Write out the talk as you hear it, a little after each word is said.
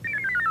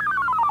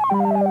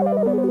Once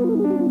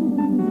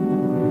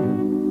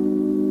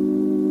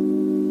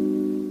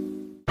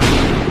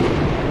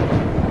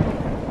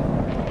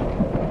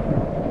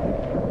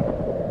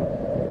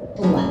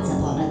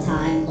upon a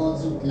time, Lord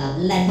Zoot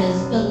loved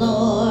letters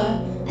galore,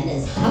 and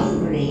as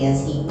hungry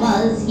as he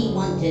was, he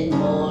wanted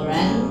more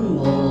and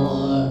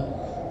more.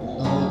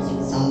 Lord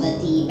Zoot saw the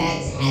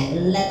D-Bagz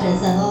had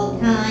letters of all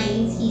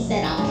kinds. He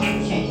said, I'll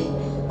capture you,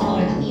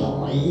 all of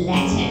your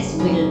letters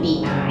will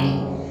be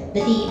mine. The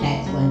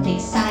D-Bagz weren't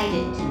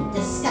excited to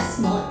discuss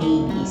more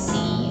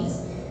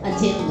ABCs,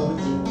 until Lord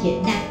Zoot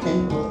kidnapped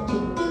them both to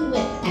do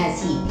with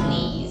as he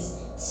pleased.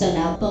 So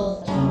now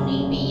both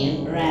Tony B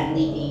and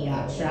Bradley B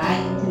are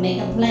trying to make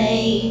a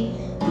play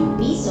to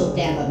be so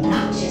damn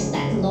obnoxious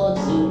that Lord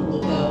Zoot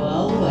will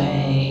go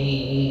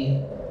away.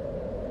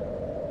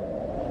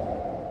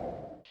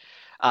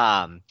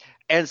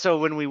 And so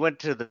when we went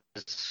to the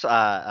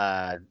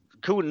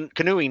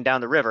canoeing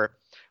down the river,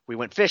 we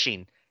went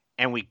fishing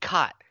and we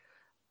caught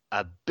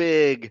a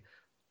big,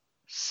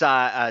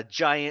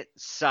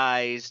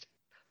 giant-sized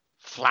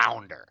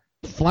flounder.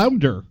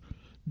 Flounder?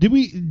 Did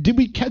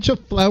we catch a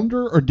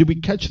flounder, or did we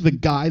catch the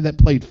guy that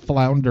played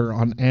Flounder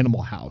on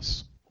Animal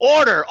House?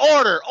 Order!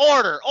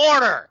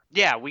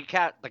 Yeah, we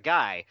caught the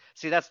guy.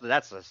 See, that's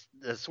the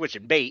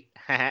switching bait.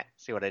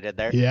 See what I did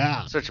there?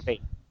 Yeah. Switching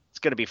bait. It's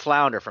going to be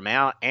Flounder from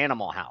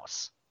Animal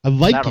House. I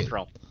like That'll it.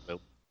 throw him.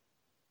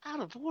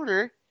 Out of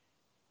order?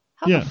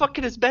 How Yeah. the fuck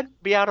can his bed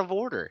be out of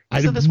order? I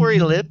Isn't this where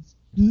he lives?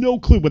 No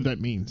clue what that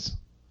means.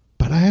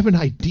 But I have an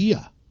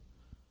idea.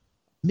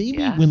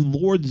 Maybe when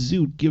Lord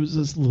Zoot gives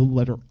us the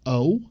letter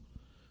O,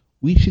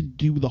 we should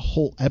do the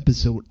whole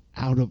episode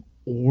out of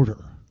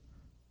order.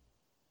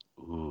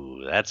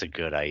 Ooh, that's a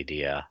good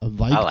idea. I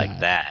like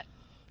that.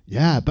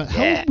 Yeah, but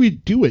how would we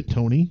do it,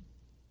 Tony?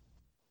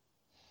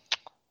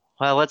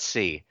 Well, let's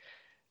see.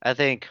 I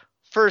think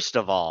first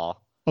of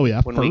all,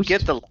 when we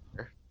get the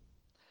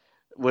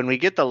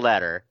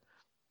letter,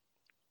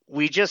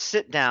 we just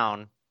sit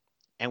down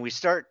and we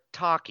start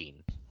talking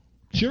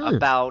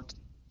about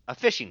a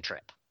fishing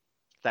trip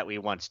that we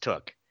once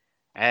took.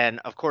 And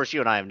of course, you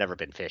and I have never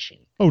been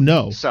fishing. Oh,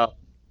 no. So,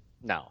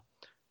 no.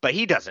 But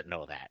he doesn't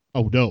know that.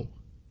 Oh, no.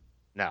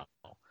 No.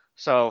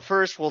 So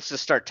first, we'll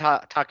just start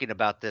talking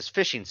about this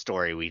fishing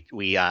story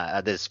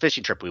this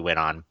fishing trip we went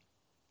on.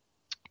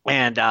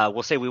 And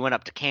we'll say we went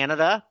up to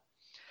Canada.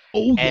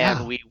 Oh, yeah.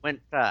 And we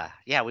went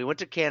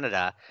to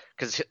Canada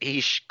because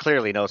he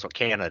clearly knows what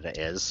Canada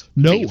is.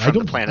 No, I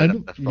don't. The planet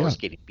of the yeah.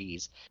 skating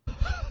bees.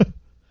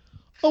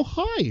 Oh,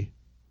 hi.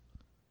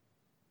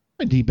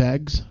 Hi,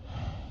 D-Bagz.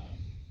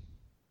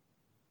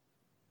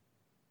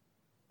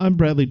 I'm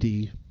Bradley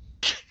D.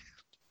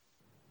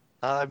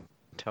 I'm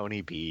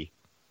Tony B.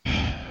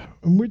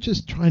 And we're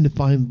just trying to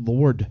find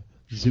Lord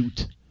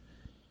Zoot.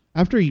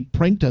 After he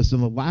pranked us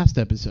in the last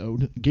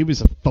episode, gave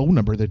us a phone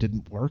number that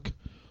didn't work,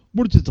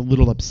 we're just a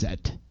little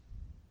upset.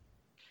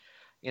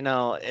 You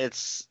know,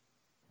 it's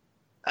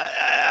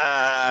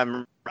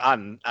I'm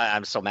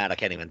so mad I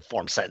can't even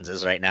form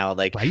sentences right now.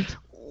 Like, right?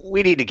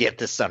 We need to get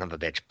this son of a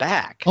bitch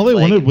back. All I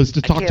wanted was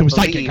to talk to a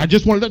psychic. I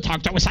just wanted to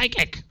talk to a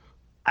psychic.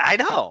 I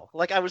know.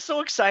 Like, I was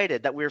so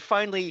excited that we were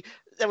finally.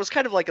 That was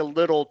kind of like a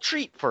little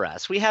treat for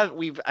us.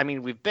 We've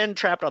been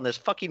trapped on this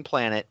fucking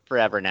planet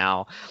forever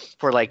now,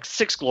 for like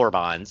 6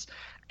 Glorbons,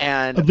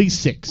 and at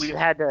least 6. We've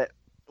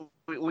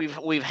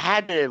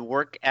had to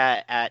work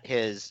at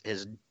his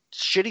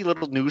shitty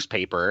little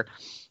newspaper,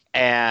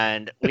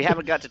 and we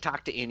haven't got to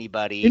talk to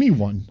anybody.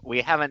 Anyone.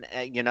 We haven't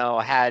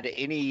had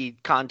any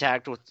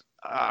contact with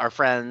our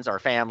friends, our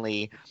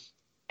family,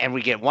 and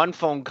we get one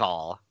phone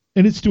call.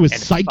 And it's to a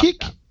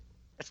psychic?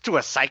 It's to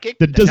a psychic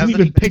that doesn't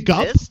even pick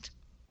exist? Up?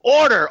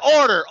 Order!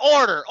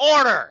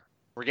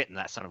 We're getting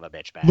that son of a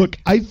bitch back. Look,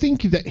 I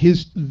think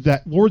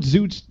that Lord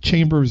Zoot's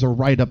chambers are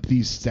right up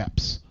these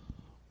steps.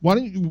 Why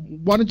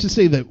don't you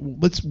say that?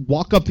 Let's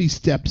walk up these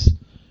steps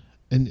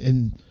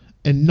and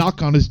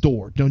knock on his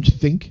door. Don't you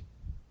think?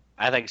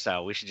 I think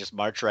so. We should just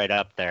march right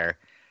up there,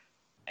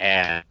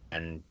 and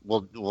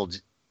we'll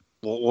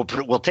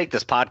take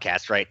this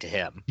podcast right to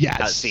him.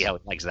 Yes. See how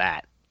he likes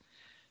that.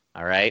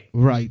 All right.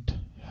 Right.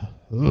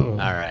 Ugh. All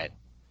right.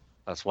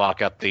 Let's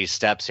walk up these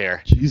steps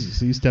here. Jesus,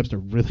 these steps are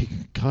really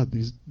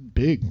these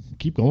big.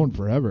 Keep going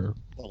forever.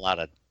 There's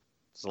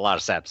a lot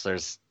of steps.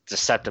 There's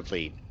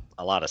deceptively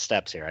a lot of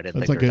steps here. I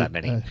didn't That's think like there was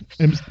that many.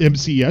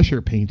 MC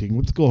Escher painting.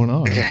 What's going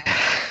on?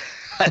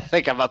 I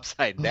think I'm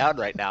upside down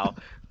right now,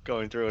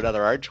 going through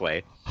another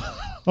archway.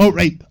 Oh,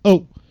 right.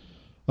 Oh,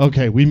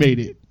 okay. We made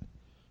it.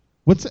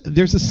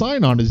 There's a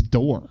sign on his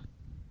door.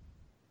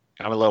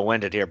 I'm a little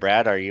winded here,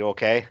 Brad. Are you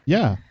okay?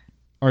 Yeah.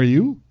 Are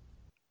you?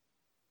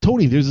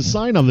 Tony, there's a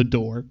sign on the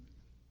door.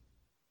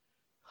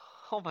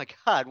 Oh my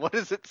God, what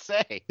does it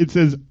say? It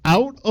says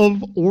out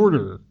of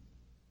order.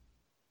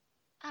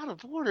 Out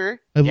of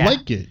order? I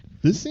like it.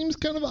 This seems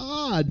kind of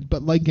odd,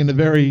 but like in a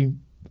very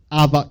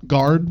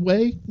avant-garde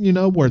way,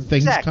 where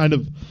things kind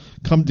of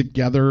come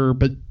together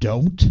but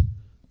don't.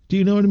 Do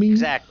you know what I mean?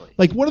 Exactly.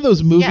 Like one of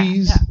those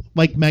movies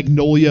like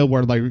Magnolia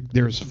where like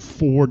there's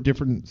 4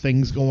 different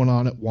things going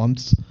on at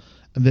once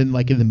and then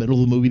like in the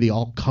middle of the movie they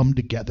all come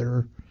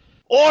together.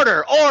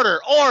 Order, order,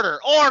 order,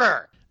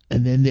 order.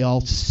 And then they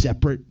all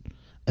separate,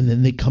 and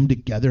then they come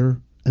together,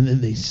 and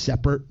then they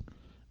separate,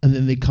 and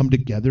then they come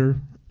together,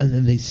 and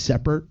then they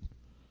separate,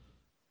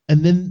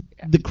 and then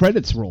the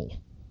credits roll.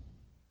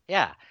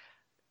 Yeah.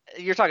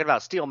 You're talking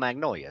about Steel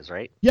Magnolias,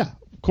 right? Yeah,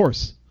 of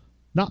course.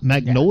 Not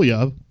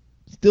Magnolia,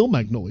 Still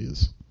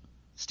Magnolias.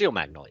 Steel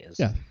Magnolias.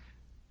 Yeah.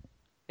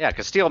 Yeah,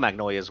 because Steel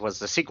Magnolias was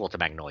the sequel to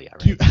Magnolia,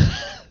 right?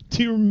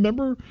 Do you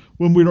remember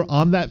when we were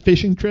on that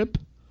fishing trip?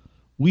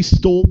 We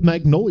stole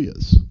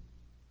magnolias.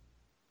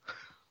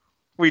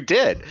 We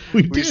did.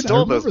 We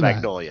stole those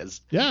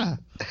magnolias. Yeah.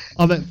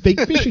 On that fake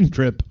fishing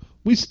trip,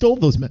 we stole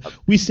those.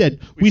 We said,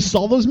 we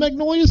saw those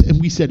magnolias, and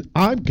we said,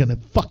 I'm going to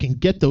fucking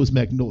get those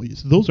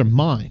magnolias. Those are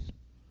mine.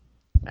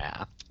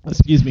 Yeah.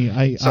 Excuse me.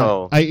 I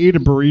ate a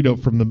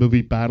burrito from the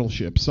movie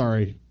Battleship.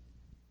 Sorry.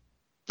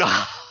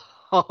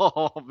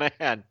 Oh,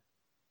 man.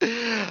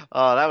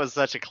 Oh, that was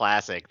such a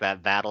classic,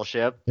 that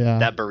Battleship. Yeah.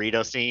 That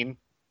burrito scene.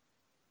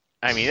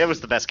 I mean, it was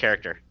the best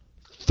character.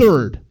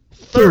 Third,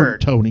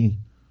 Tony.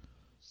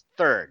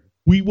 Third.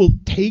 We will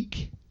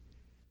take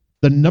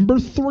the number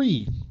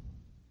 3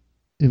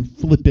 and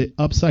flip it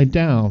upside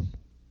down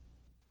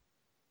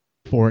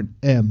for an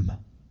M.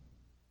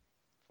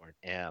 For an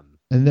M.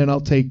 And then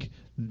I'll take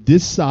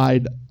this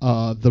side,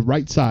 the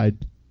right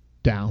side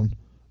down,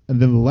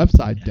 and then the left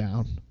side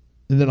down.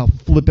 And then I'll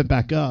flip it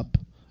back up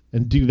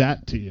and do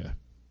that to you.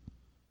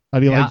 How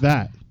do you like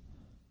that?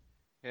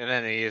 And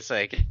then he's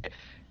like,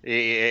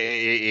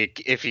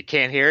 if you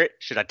can't hear it,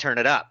 should I turn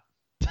it up?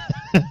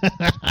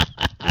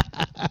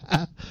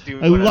 I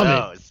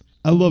love it.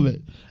 I love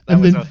it.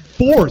 And then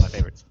fourth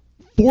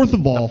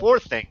of all, the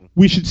fourth thing,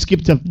 we should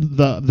skip to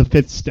the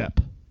fifth step.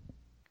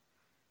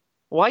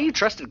 Why you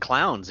trusted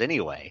clowns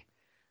anyway?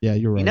 Yeah,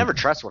 you're right. You never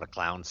trust what a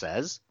clown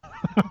says,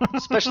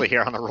 especially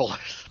here on the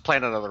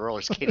Planet of the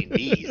Roller Skating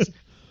Bees.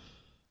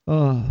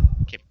 Can't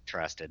be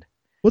trusted.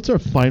 What's our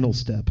final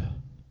step?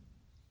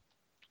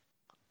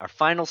 Our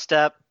final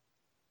step,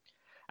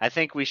 I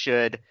think we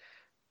should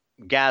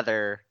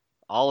gather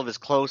all of his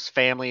close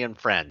family and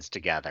friends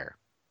together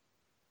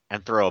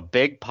and throw a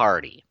big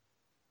party.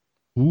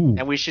 Ooh.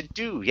 And we should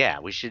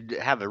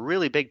have a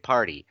really big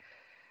party.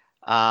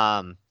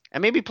 And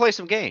maybe play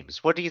some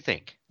games. What do you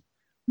think?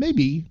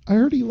 Maybe. I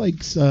heard he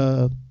likes,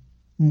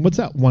 what's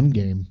that one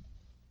game?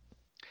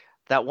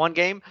 That one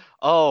game?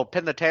 Oh,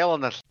 pin the tail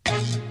on the...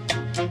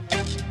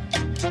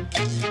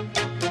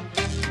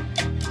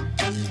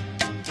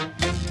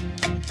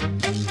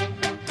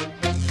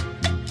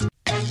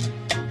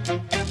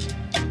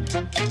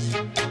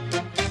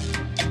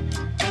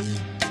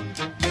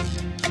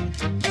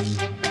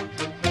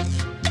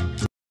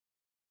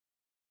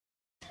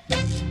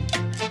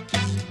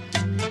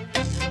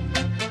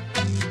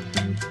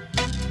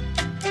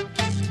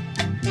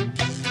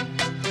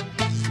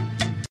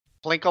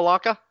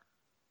 Plinkalaka?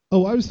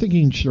 Oh, I was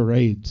thinking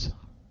charades.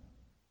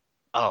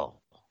 Oh,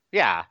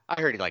 yeah. I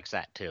heard he likes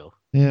that too.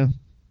 Yeah.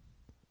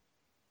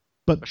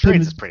 But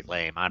charades is pretty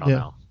lame. I don't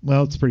know.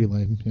 Well, it's pretty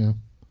lame, yeah.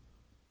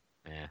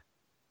 Yeah.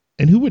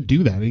 And who would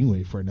do that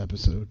anyway for an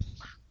episode?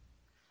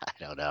 I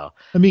don't know.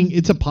 I mean,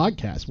 it's a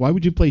podcast. Why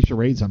would you play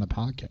charades on a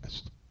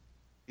podcast?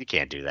 You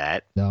can't do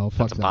that. No,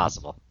 fuck that. It's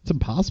impossible. It's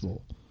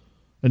impossible.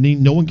 I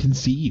mean, no one can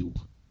see you.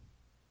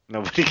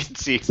 Nobody can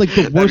see. It's like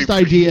the worst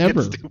idea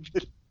ever.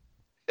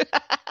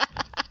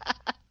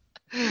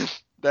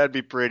 That'd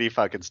be pretty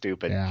fucking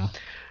stupid. Yeah.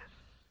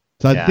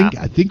 So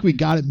I think we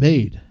got it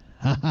made.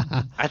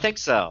 I think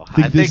so.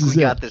 I think we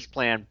got this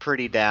plan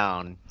pretty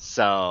down.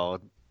 So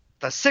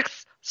the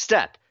sixth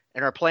step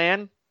in our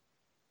plan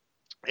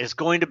is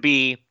going to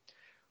be,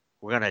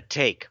 we're going to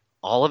take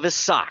all of his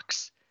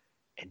socks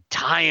and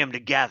tie them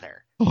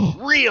together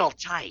real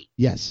tight.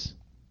 Yes.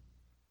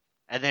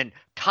 And then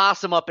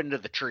toss them up into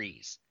the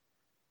trees.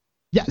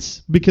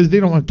 Yes, because they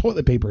don't have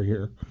toilet paper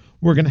here.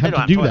 We're going to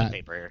have to do that.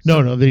 Paper here,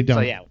 no, they don't.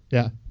 So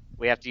yeah.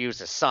 We have to use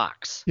the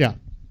socks. Yeah.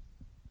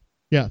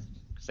 Yeah.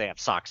 Because they have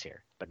socks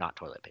here, but not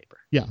toilet paper.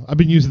 Yeah, I've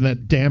been using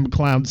that damn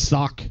clown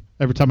sock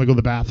every time I go to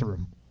the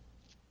bathroom.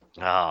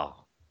 Oh,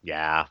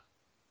 yeah.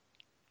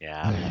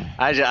 Yeah.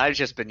 I've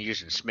just been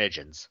using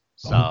smidgens.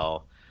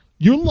 So.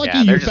 You're lucky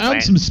you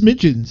found some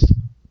smidgens.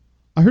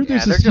 I heard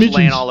there's a smidgens. They're just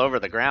laying all over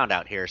the ground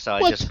out here, so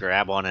I just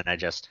grab one and I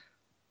just...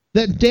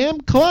 That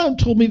damn clown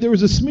told me there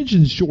was a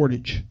smidgens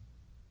shortage.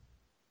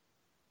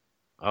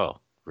 Oh,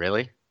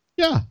 really?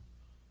 Yeah.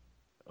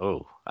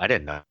 Oh, I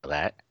didn't know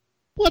that.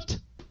 What?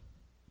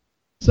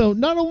 So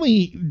not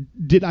only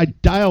did I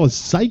dial a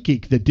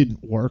psychic that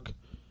didn't work,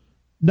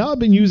 now I've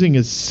been using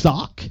a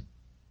sock.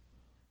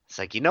 It's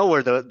like, you know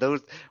where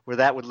where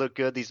that would look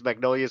good, these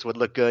magnolias would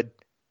look good?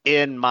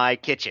 In my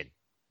kitchen.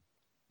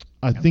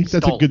 I think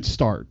that's a good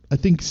start. I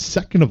think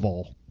second,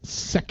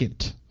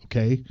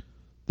 okay?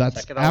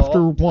 That's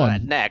after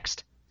one.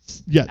 Next.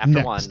 Yeah, after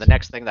next. One, the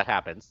next thing that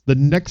happens. The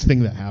next thing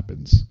that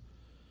happens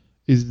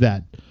is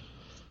that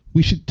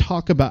we should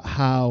talk about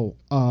how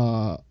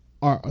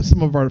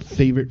some of our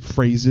favorite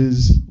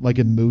phrases, like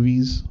in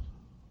movies,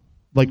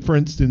 like for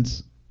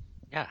instance,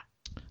 yeah,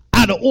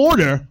 I to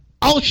order,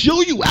 I'll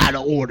show you how to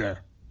order.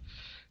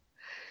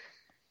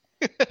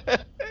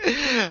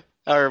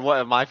 Or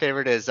what? My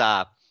favorite is,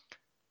 what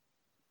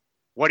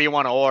do you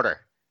want to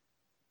order?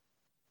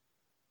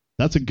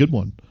 That's a good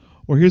one.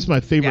 Or here's my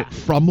favorite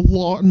from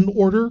Law and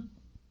Order.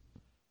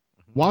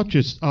 Watch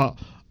this.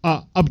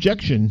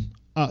 Objection.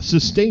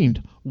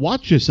 Sustained.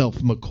 Watch yourself,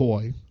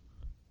 McCoy.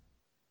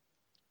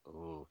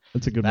 Ooh,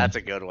 that's a good one. That's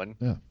a good one.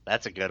 Yeah.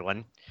 That's a good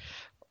one.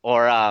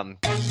 Or,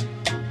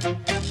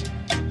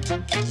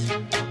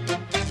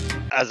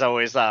 as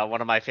always,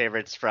 one of my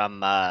favorites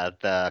from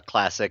the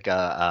classic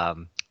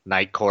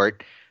Night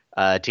Court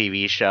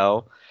TV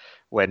show,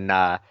 when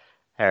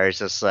Harry's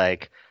just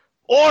like,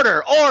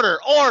 order, order,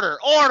 order,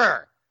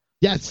 order.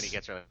 Yes. When he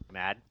gets really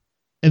mad.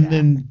 And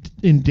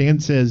then Dan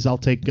says, I'll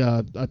take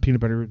a peanut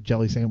butter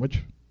jelly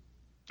sandwich.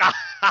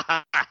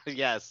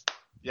 Yes.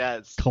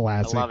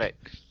 Classic. I love it.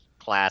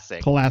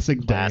 Classic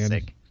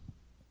Dan.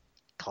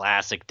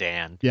 Classic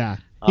Dan. Yeah.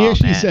 He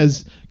actually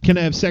says, can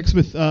I have sex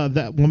with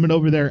that woman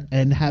over there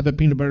and have a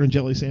peanut butter and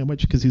jelly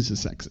sandwich? Because he's a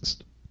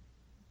sexist.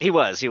 He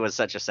was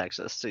such a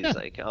sexist. He's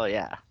like, oh,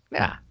 yeah.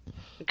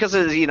 Because,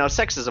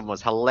 sexism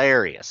was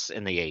hilarious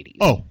in the 80s.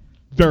 Oh,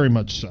 very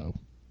much so.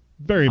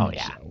 Very much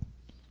so.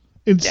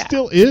 It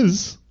still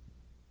is.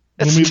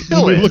 When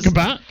we look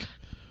back,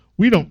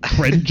 we don't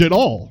cringe at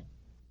all.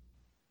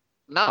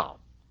 No.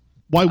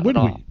 Why would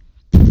we?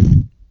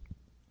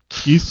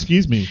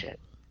 Excuse me. Shit.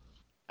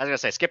 I was going to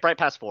say, skip right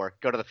past 4.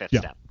 Go to the 5th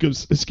step.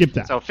 Skip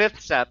that. So 5th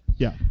step.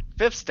 Yeah.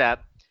 5th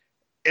step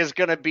is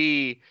going to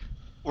be,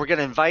 we're going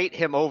to invite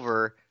him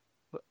over,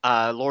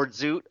 Lord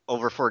Zoot,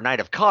 over for a night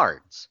of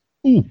cards.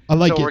 Ooh, I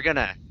like it. So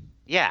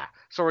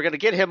we're going to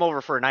get him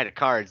over for a night of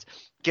cards,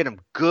 get him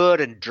good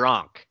and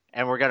drunk,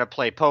 and we're going to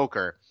play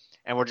poker,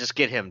 and we'll just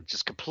get him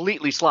just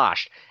completely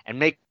sloshed and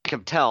make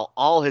him tell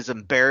all his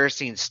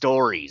embarrassing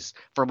stories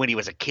from when he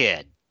was a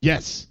kid.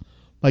 Yes.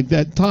 Like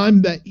that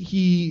time that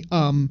he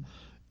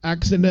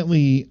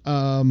accidentally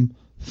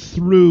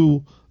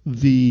threw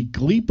the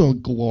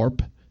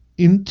Glorp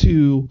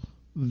into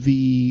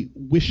the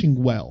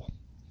wishing well.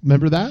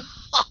 Remember that?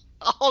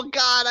 Oh,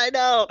 God, I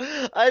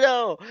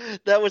know.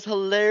 That was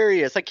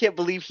hilarious. I can't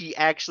believe he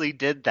actually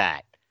did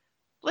that.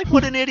 Like,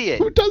 what an idiot.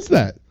 Who does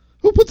that?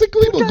 Who puts a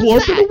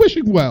Glorp in a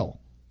wishing well?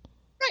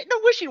 Right, no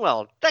wishing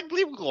well. That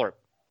Glorp.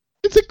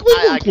 It's a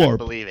Glorp. I can't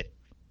believe it.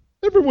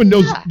 Everyone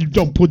knows you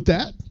don't put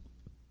that.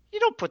 You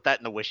don't put that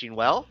in the wishing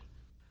well.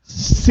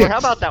 6. Or how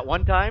about that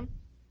one time?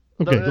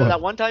 Okay, go ahead.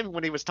 That one time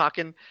when he was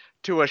talking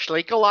to a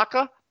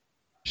Schleikalaka?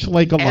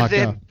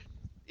 Schleikalaka.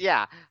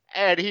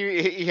 And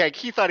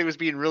he thought he was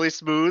being really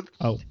smooth.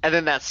 Oh. And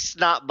then that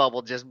snot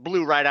bubble just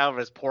blew right out of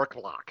his pork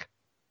lock.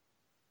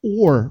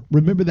 Or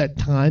remember that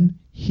time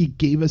he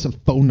gave us a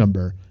phone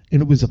number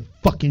and it was a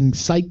fucking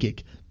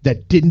psychic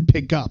that didn't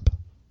pick up.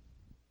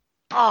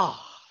 Oh,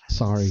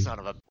 sorry. Son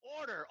of a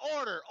order,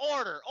 order,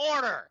 order,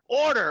 order,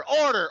 order,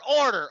 order,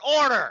 order,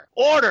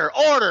 order, order,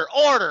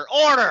 order, order,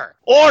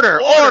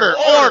 order, order,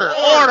 order,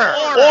 order,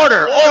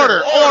 order,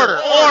 order, order,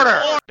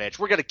 order. Bitch,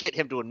 we're gonna get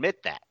him to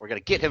admit that.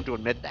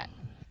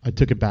 I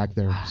took it back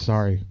there.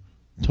 Sorry,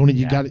 Tony.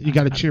 You got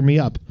to cheer me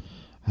up.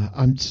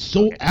 I'm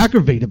so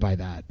aggravated by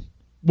that.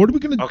 What are we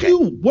gonna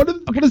do? What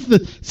is the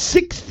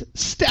 6th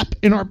step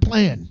in our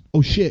plan?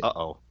 Oh shit!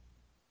 Uh-oh.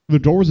 The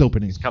door's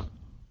opening. It's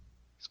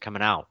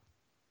coming out.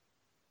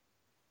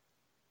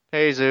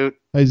 Hey, Zoot.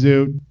 Hey,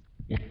 Zoot.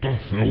 What the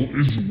hell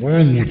is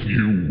wrong with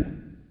you?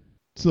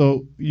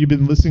 So you've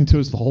been listening to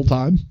us the whole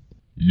time?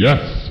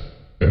 Yes,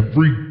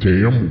 every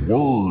damn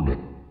word.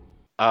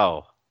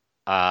 Oh,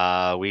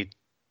 we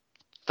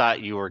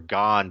thought you were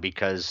gone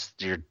because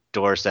your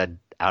door said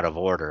out of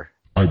order.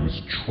 I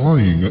was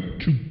trying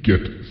to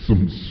get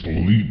some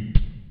sleep.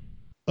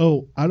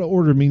 Oh, out of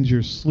order means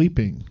you're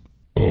sleeping.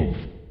 Of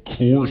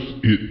course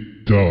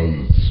it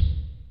does.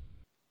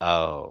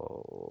 Oh.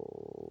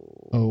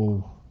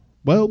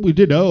 Well, we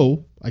did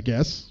I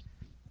guess.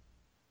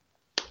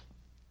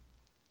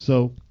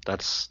 So.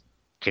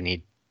 Can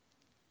you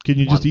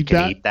just eat that?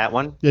 Can you eat that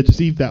one? Yeah, just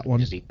eat that one.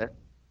 Just eat that.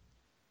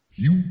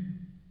 You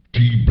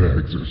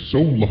D-Bagz are so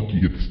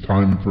lucky it's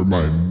time for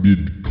my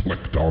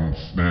mid-Klecton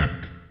snack.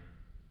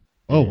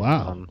 Oh,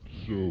 wow.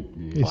 So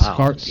good. Hey,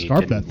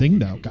 scarf that thing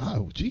now.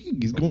 God, gee,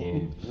 he's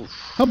going.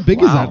 How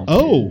big is that?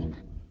 Oh.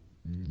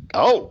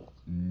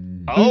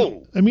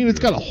 I mean, it's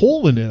got a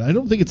hole in it. I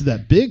don't think it's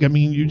that big. I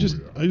mean,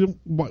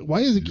 why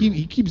is it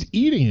he keeps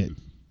eating it?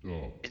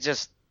 It's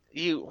just,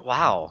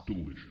 wow.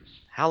 Delicious.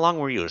 How long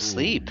were you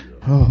asleep?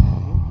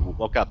 Oh.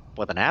 Woke up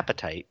with an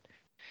appetite.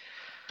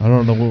 I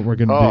don't know what we're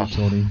going to do,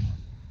 Tony.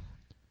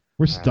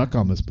 We're stuck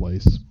on this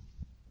place.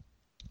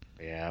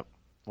 Yeah.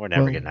 We're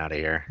never getting out of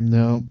here.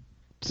 No.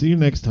 See you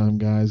next time,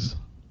 guys.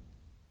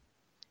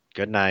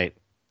 Good night.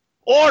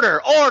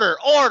 Order, order,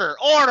 order,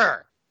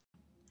 order!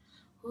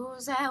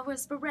 Who's that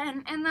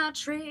whispering in the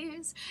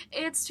trees?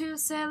 It's 2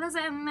 sailors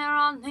and they're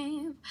on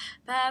leave.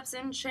 Pipes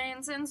and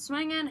chains and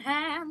swinging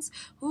hands.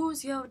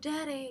 Who's your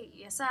daddy?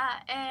 Yes, I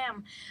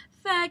am.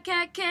 Fat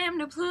cat came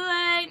to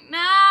play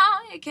now.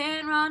 You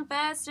can't run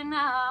fast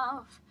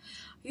enough.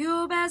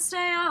 You best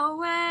stay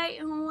away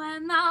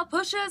when the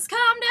pushers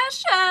come to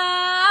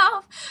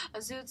shove. A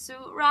zoot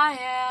suit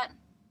riot.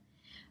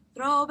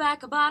 Throw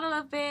back a bottle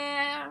of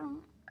beer.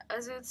 A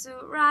zoot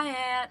suit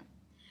riot.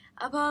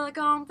 A bullet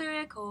gone through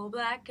your cool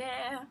black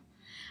hair.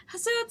 A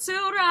zoot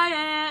suit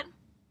riot.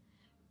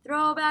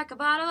 Throw back a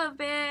bottle of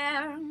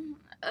beer.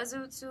 A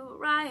zoot suit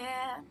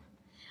riot.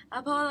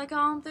 A bullet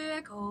gone through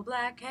your cool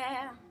black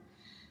hair.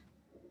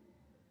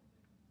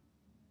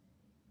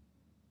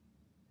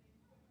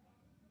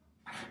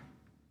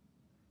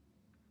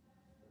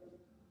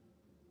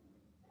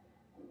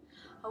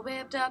 A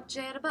whipped up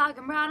jitterbug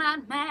and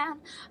brown-eyed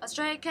man, a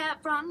stray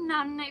cat frontin'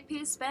 out an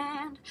 8-piece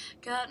band.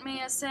 Cut me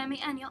a semi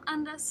and you'll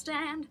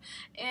understand.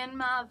 In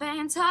my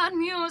veins hot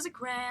music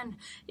ran.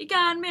 You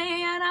got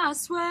me and I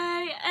sway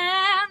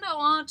and I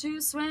want to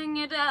swing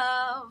your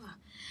dove.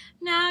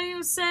 Now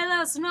you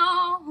sailors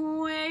know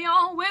where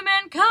your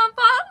women come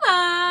for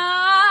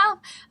love.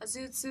 A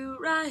zoot suit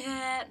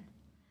riot.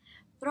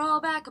 Throw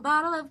back a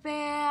bottle of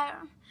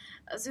beer.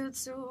 A zoot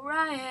suit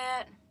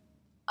riot.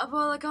 A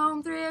bullet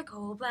comb through your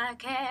coal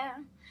black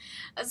hair.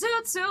 A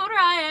zoot suit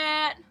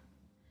riot.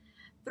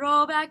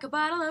 Throw back a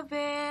bottle of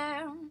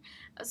beer.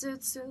 A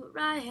zoot suit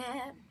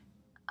riot.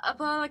 A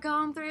bullet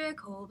comb through your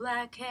coal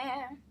black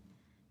hair.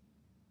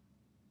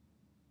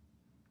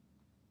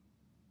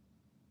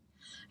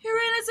 You're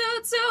in a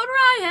zoot suit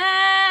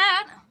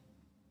riot.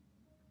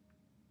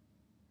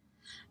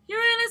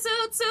 You're in a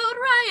zoot suit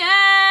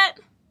riot.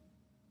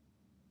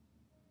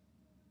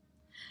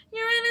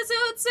 You're in a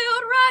zoot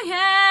suit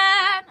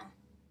riot.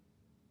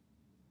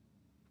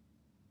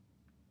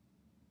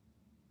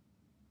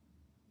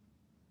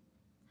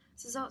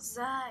 So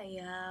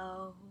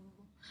Zayo,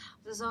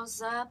 so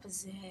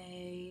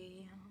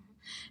Zapazay,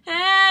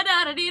 hey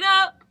da da dee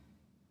da,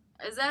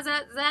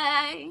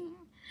 zay,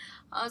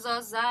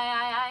 so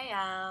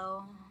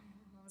Zayo,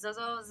 so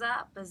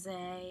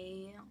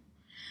Zapazay,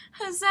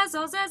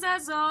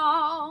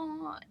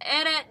 so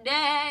edit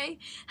day.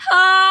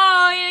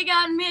 Oh, you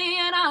got me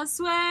in a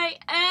sway,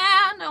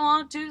 and I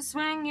want to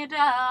swing your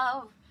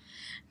dove.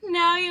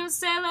 Now you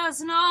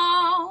sailors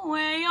know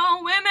where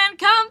your women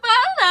come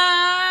for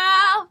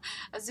love.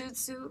 A zoot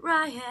suit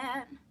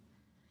riot.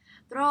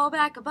 Throw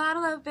back a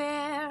bottle of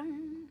beer.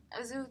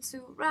 A zoot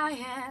suit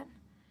riot.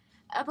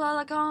 A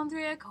bullet comb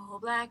through your coal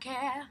black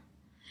hair.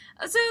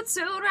 A zoot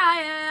suit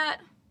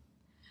riot.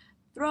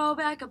 Throw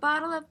back a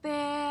bottle of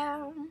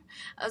beer.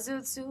 A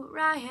zoot suit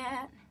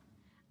riot.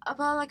 A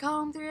bullet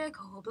comb through your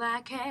coal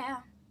black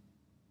hair.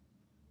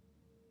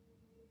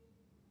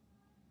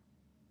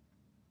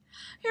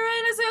 You're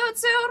in a zoot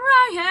suit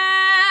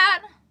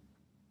riot.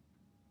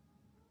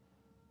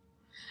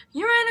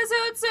 You're in a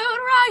zoot suit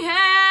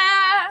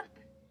riot.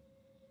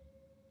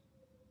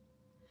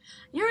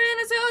 You're in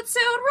a zoot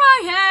suit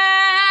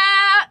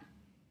riot.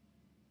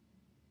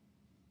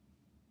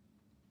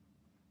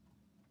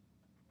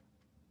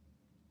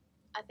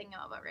 I think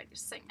I'm about ready to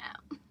sing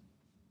now.